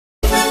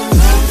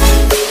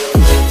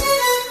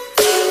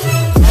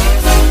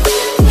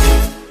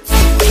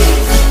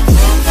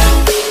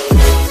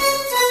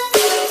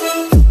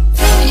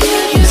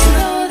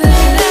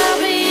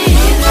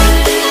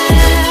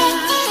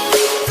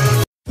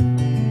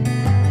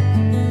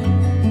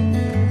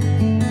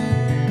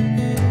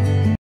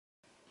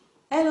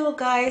Hello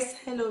guys,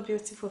 hello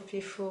beautiful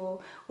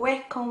people,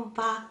 welcome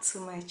back to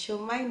my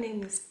channel. My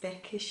name is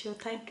Bekkyshow.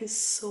 Thank you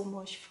so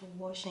much for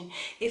watching.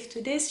 If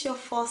today's your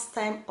first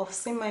time of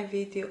seeing my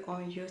video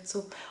on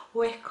YouTube,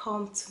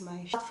 welcome to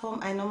my platform.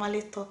 I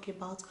normally talk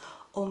about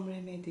home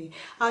remedy,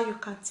 how you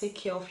can take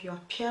care of your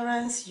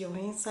appearance, your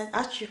inside,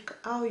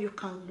 how you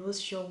can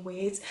lose your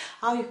weight,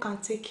 how you can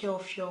take care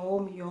of your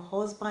home, your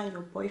husband,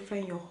 your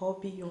boyfriend, your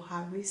hobby, your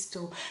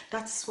aristo.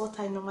 That is what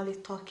I normally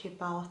talk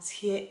about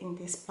here in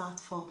this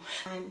platform.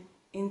 And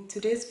in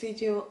today's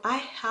video, I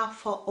have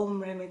for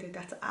home remedy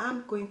that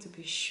I'm going to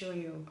be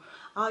showing you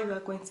how you are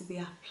going to be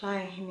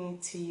applying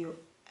it to your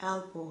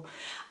elbow.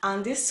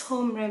 And this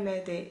home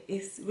remedy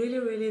is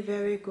really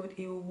very good.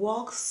 It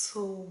works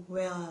so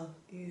well.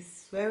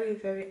 It's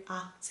very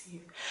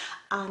active.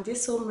 And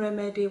this home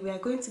remedy, we are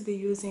going to be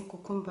using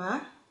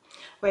cucumber,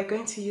 we're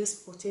going to use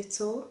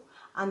potato,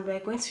 and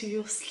we're going to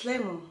use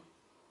lemon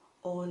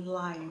or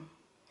lime,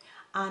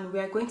 and we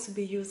are going to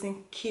be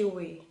using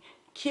kiwi.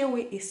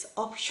 Kiwi is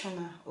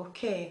optional,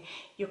 okay?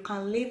 You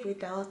can live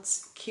without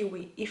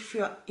kiwi. If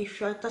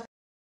you're that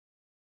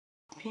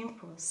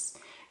pimples,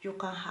 you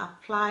can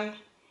apply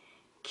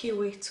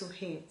kiwi to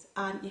it.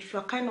 And if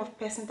you're kind of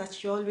person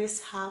that you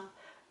always have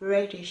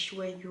reddish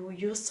when you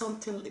use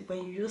something,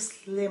 when you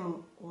use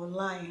lemon or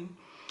lime,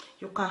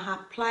 you can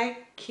apply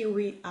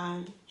kiwi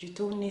and you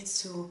don't need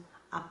to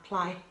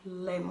apply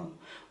lemon.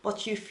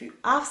 But if you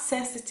have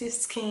sensitive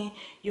skin,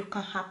 you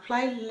can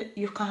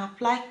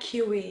apply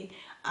kiwi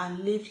and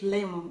leave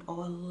lemon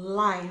or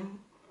lime.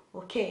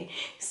 Okay,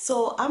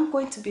 so I'm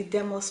going to be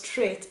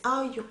demonstrate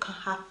how you can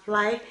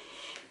apply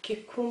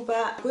cucumber.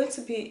 I'm going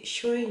to be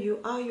showing you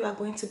how you are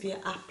going to be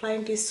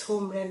applying this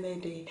home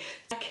remedy.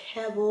 Like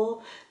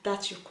herbal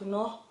that you could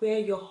not wear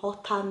your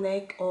halter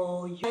neck,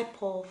 or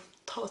type of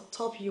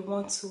top you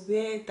want to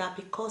wear that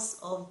because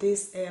of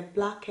this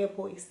black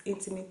herbal is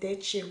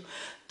intimidate you.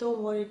 Don't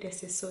worry,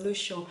 there's a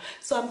solution.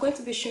 So I'm going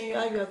to be showing you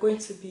how you are going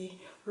to be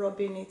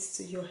rubbing it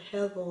to your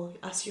elbow.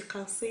 As you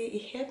can see,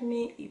 it helped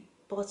me,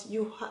 but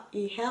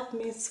it helped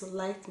me to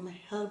light my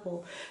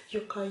elbow.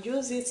 You can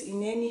use it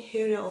in any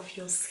area of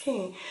your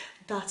skin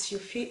that you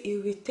feel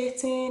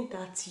irritating,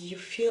 that you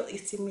feel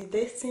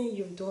intimidating,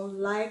 you don't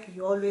like,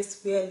 you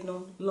always wear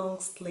long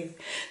sleeve.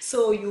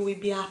 So you will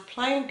be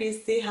applying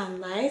this day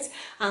and night,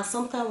 and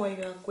sometimes when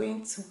you are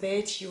going to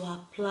bed, you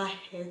apply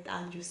it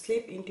and you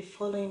sleep. In the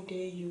following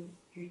day, you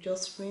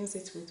just rinse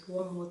it with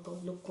warm water,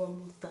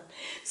 lukewarm water.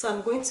 So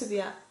I'm going to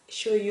be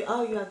show you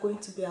how you are going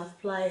to be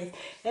applying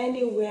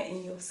anywhere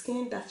in your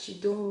skin that you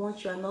don't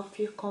want, you are not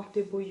feel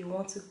comfortable, you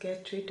want to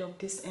get rid of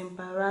this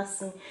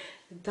embarrassing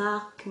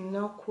dark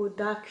knuckle,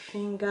 dark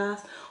fingers,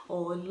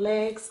 or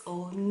legs,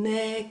 or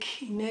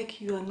neck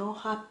you are not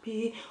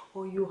happy,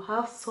 or you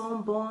have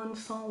sunburn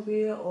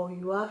somewhere, or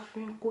you have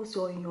wrinkles,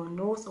 or in your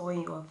nose, or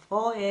in your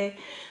forehead,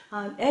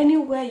 and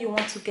anywhere you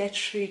want to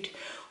get rid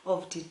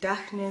of the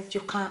darkness,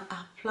 you can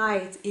apply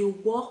it.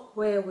 It works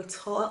well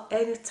with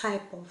any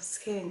type of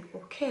skin.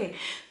 Okay,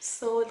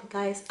 so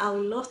guys, I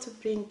would love to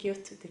bring you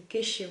to the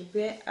kitchen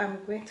where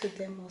I'm going to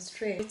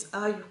demonstrate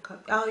how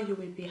you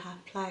will be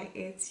applying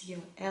it to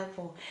your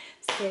elbow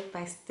step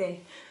by step.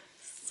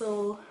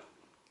 So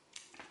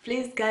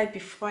please guys,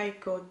 before I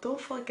go, don't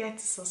forget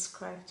to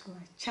subscribe to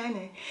my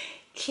channel.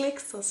 Click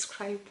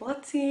subscribe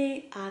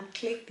button and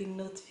click the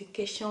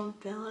notification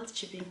bell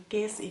in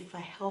case if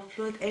I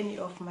upload any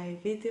of my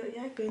video,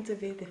 you're going to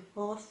be the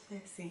first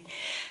person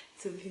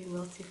to be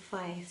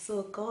notified.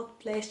 So God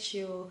bless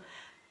you.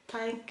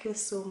 Thank you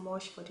so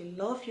much for the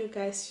love you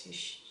guys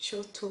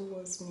show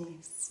towards me.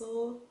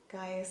 So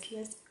guys,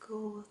 let's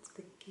go to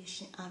the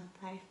kitchen and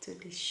dive to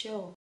the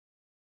show.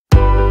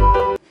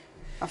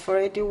 I've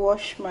already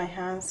washed my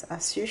hands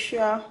as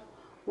usual.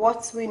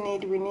 What we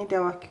need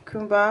our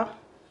cucumber.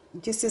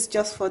 This is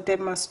just for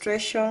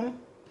demonstration.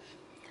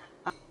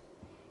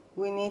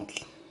 We need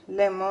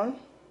lemon.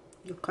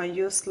 You can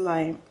use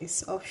lime,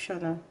 it's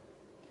optional.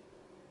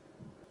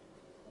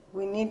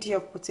 We need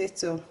your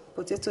potato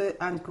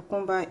and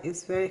cucumber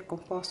is very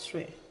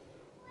compulsory.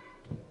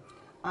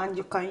 And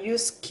you can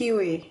use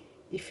kiwi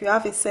if you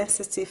have a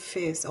sensitive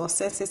face or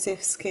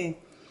sensitive skin.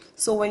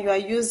 So when you are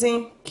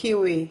using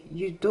kiwi,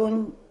 you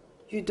don't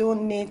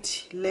need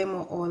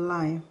lemon or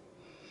lime.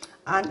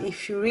 And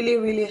if you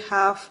really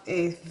have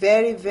a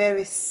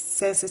very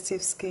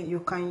sensitive skin, you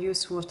can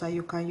use water.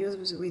 You can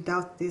use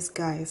without these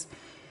guys.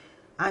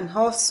 And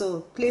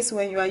also, please,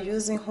 when you are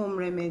using home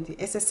remedy,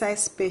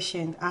 exercise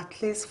patient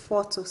at least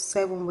 4 to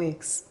 7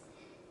 weeks.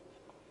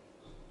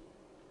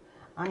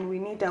 And we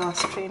need our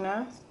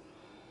strainer.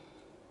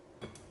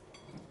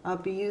 I'll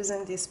be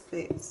using this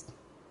plate.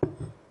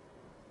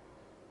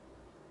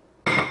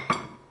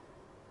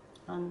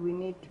 And we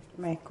need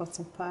my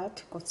cotton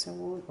pad, cotton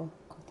wool or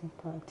cotton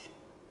pad.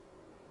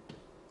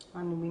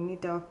 And we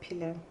need our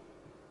peeler.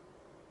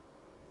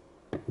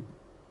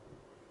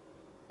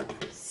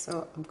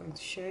 So I'm going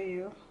to show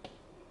you.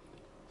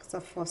 So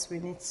first we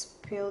need to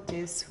peel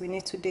this. We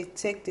need to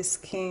take the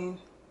skin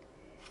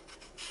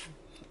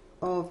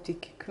of the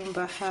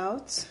cucumber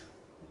out.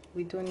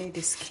 We don't need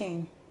the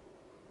skin.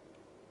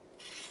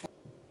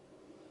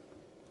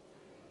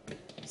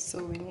 So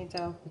we need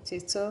our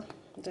potato,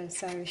 the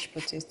Irish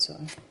potato.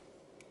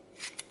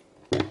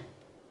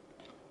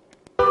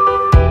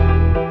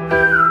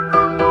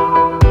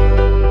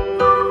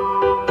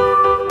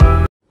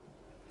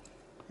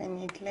 I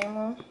need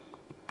lemon.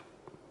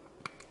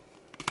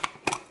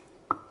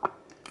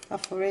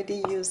 I've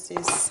already used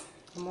this.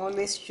 I'm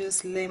always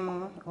use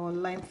lemon or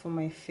lime for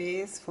my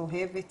face, for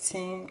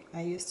everything.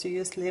 I used to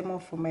use lemon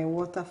for my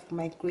water, for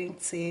my green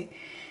tea.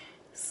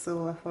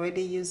 So I've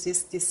already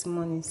used this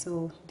morning,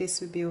 so this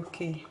will be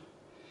okay.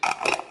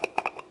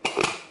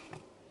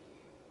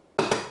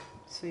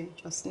 So you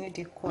just need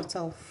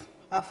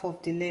half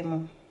of the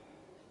lemon.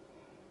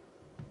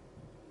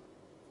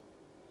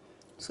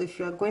 So if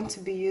you are going to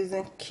be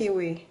using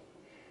kiwi,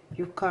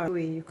 you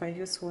can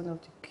use one of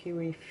the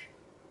kiwi.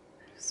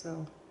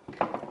 So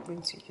I'm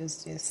going to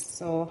use this.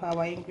 So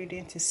our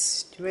ingredient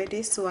is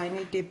ready. So I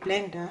need a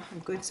blender. I'm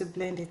going to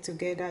blend it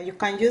together. You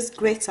can use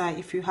grater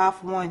if you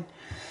have one,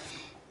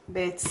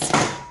 but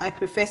I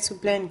prefer to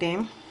blend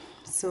them.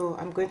 So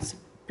I'm going to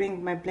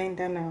bring my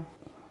blender now.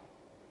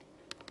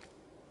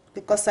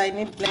 Because I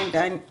need blender,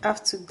 I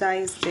have to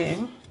dice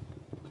them.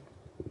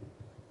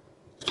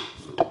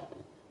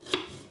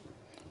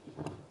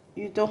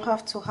 You don't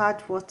have to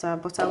add water,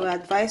 but I will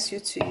advise you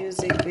to use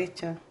a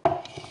grater.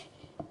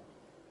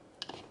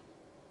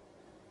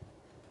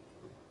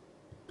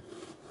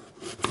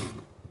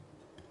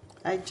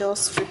 I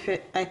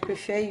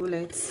prefer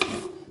bullets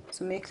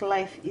to make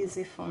life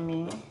easy for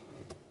me.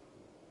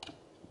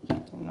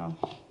 You know,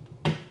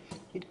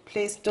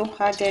 please don't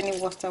add any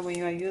water when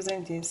you are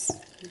using this.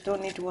 You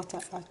don't need water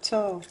at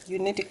all. You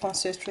need the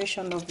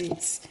concentration of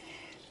it.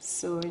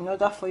 So in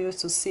order for you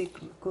to see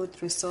good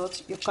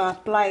results, you can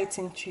apply it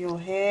into your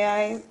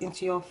hair,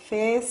 into your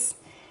face,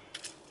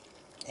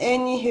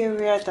 any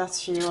area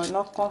that you are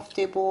not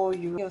comfortable,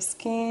 your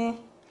skin.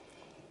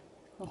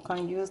 You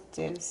can use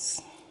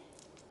this.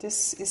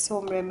 This is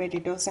home remedy,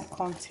 doesn't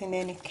contain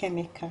any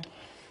chemical.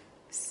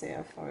 So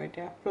I've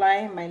already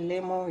applied my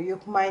lemon. You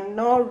might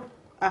not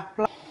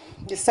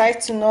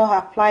decide to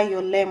not apply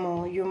your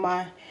lemon.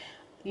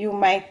 You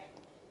might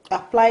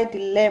apply the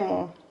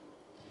lemon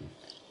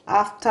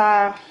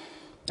after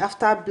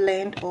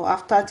blend or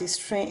after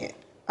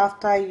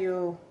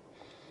you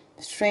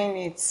strain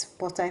it,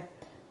 but I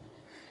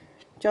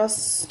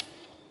just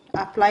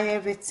apply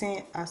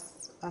everything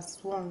as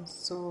once.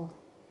 So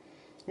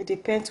it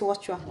depends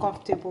what you are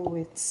comfortable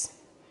with.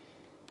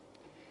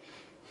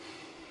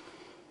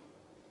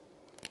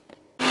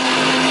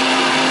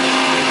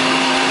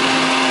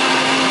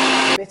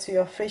 To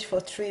your fridge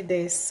for 3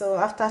 days. So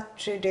after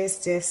 3 days,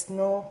 there's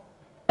no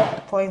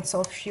point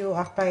of you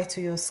apply it to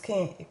your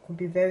skin. It could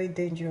be very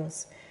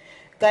dangerous.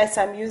 Guys,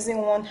 I'm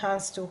using one hand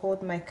to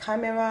hold my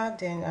camera,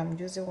 then I'm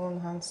using one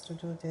hand to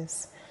do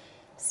this.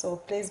 So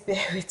please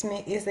bear with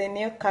me. It's a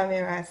new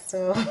camera,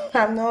 so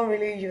I'm not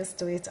really used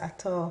to it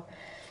at all.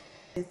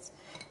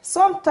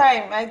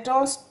 Sometimes I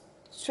don't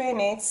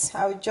strain it.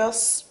 I'll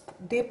just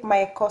dip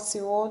my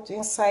cotton wool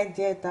inside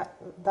there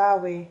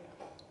that way.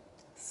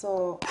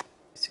 So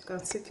as you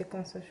can see the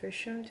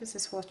concentration, this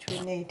is what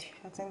you need.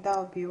 I think that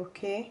will be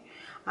okay,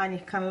 and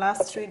it can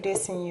last 3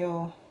 days in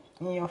your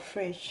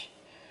fridge.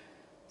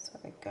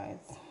 Sorry guys.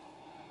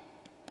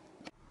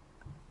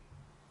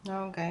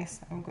 Now guys,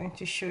 I'm going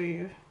to show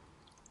you.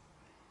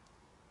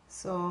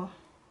 So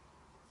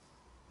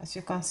as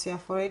you can see,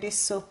 I've already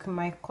soaked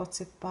my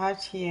cotton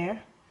pad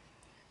here.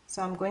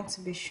 So I'm going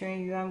to be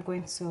showing you. I'm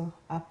going to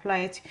apply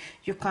it.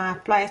 You can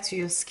apply it to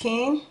your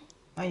skin,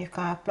 and you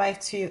can apply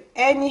it to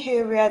any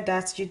area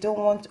that you don't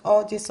want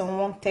all this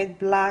unwanted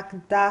black,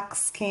 dark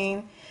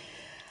skin,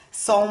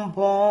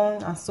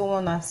 sunburn, and so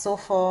on and so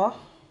forth.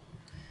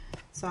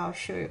 So I'll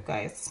show you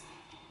guys.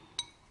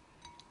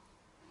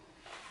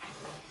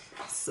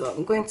 So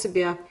I'm going to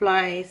be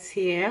applying it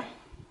here.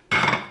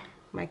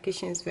 My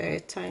kitchen is very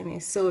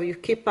tiny, so you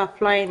keep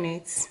applying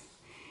it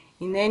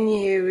in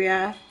any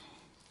area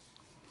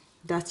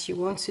that you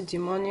want to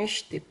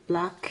diminish the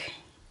black.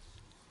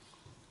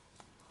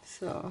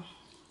 So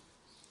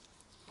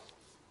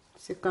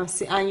as you can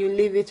see, and you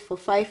leave it for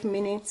 5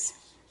 minutes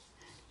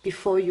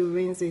before you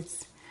rinse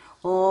it,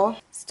 or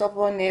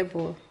stubborn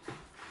elbow.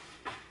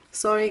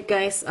 Sorry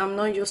guys, I'm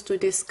not used to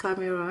this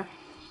camera.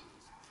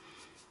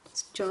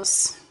 It's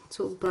just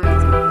too bright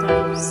at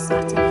times,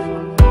 starting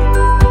from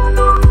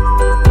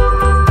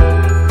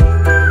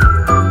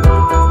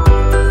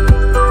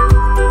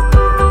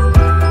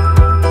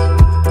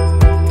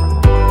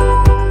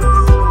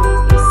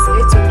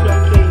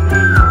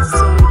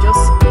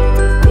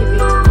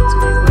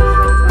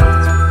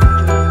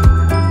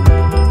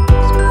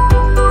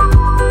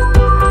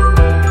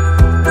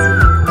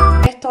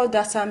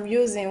that I'm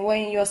using.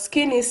 When your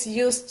skin is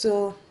used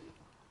to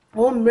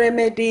home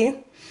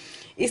remedy,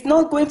 it's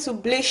not going to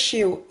bleach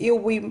you. It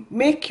will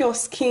make your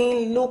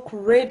skin look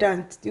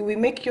radiant. It will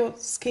make your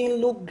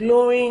skin look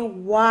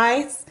glowing,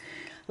 white,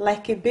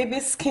 like a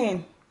baby's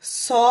skin,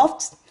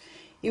 soft.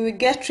 It will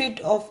get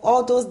rid of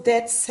all those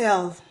dead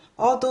cells,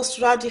 all those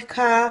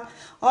radical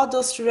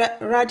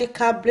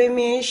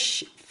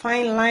blemish,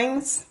 fine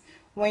lines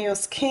when your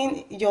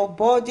skin, your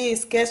body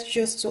gets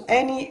used to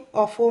any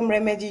of home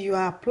remedy you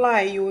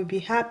apply, you will be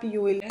happy.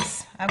 You will.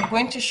 Yes, I'm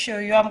going to show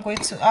you. I'm going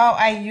to how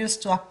I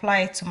used to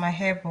apply it to my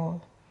hair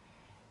ball.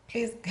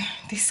 Please,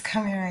 this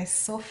camera is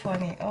so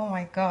funny. Oh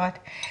my god.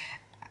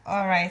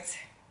 All right,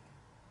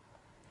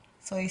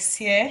 so it's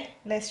here.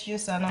 Let's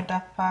use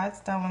another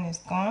part. That one is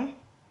gone.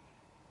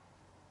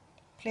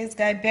 Please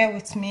guys, bear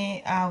with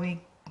me. I will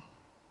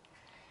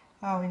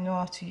know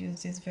how to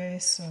use this very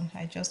soon.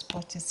 I just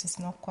bought it. It's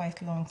not quite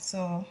long,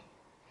 so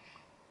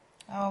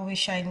I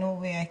wish I know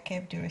where I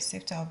kept the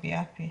receipt. I'll be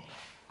happy.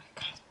 I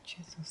can't.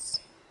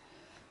 Jesus,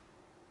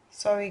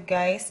 sorry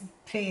guys,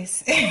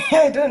 please.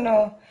 I don't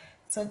know.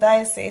 So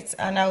that is it,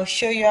 and I'll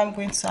show you. I'm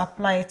going to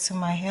apply it to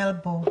my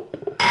elbow.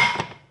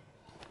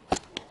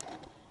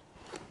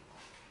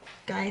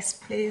 Guys,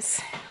 please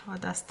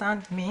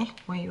understand me.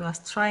 When you are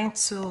trying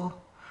to,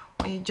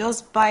 when you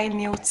just buy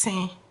new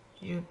thing,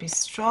 you'll be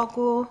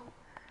struggle.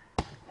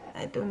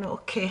 I don't know.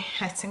 Okay,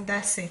 I think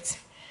that's it.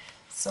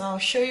 So I'll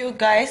show you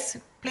guys.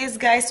 Please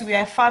guys, we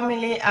are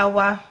family.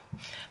 Our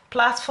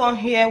platform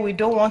here, we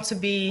don't want to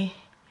be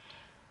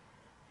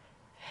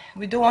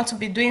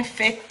doing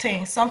fake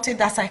things, something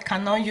that I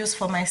cannot use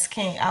for my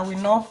skin. I will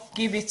not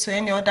give it to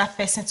any other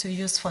person to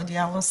use for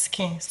their own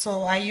skin.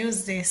 So I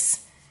use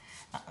this.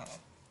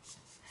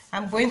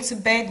 I'm going to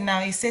bed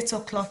now. It's 8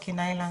 o'clock in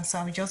Ireland, so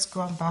I'll just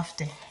go and bath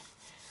there.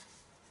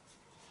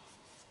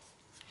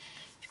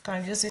 You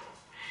can use it.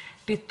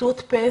 The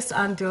toothpaste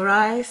and the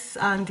rice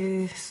and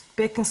the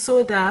baking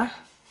soda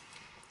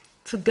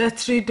to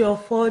get rid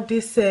of all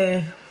this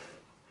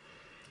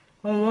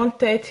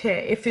unwanted hair.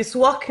 If it's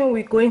working,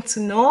 we're going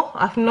to know.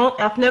 I've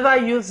never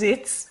used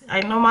it.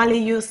 I normally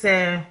use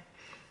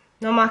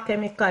normal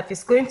chemical. If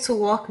it's going to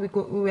work,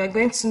 we are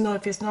going to know.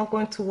 If it's not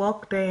going to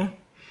work, then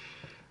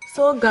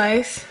so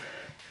guys,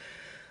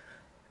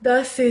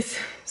 that's it.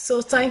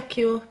 So thank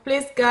you.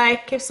 Please guys,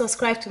 keep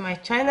subscribed to my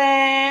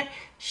channel,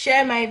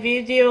 share my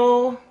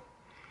video,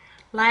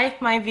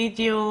 like my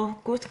video,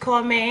 good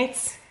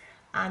comments,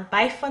 and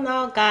bye for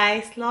now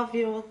guys. Love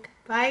you.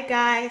 Bye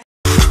guys.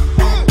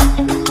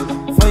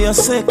 For your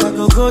sake, I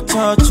go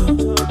touch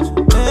you.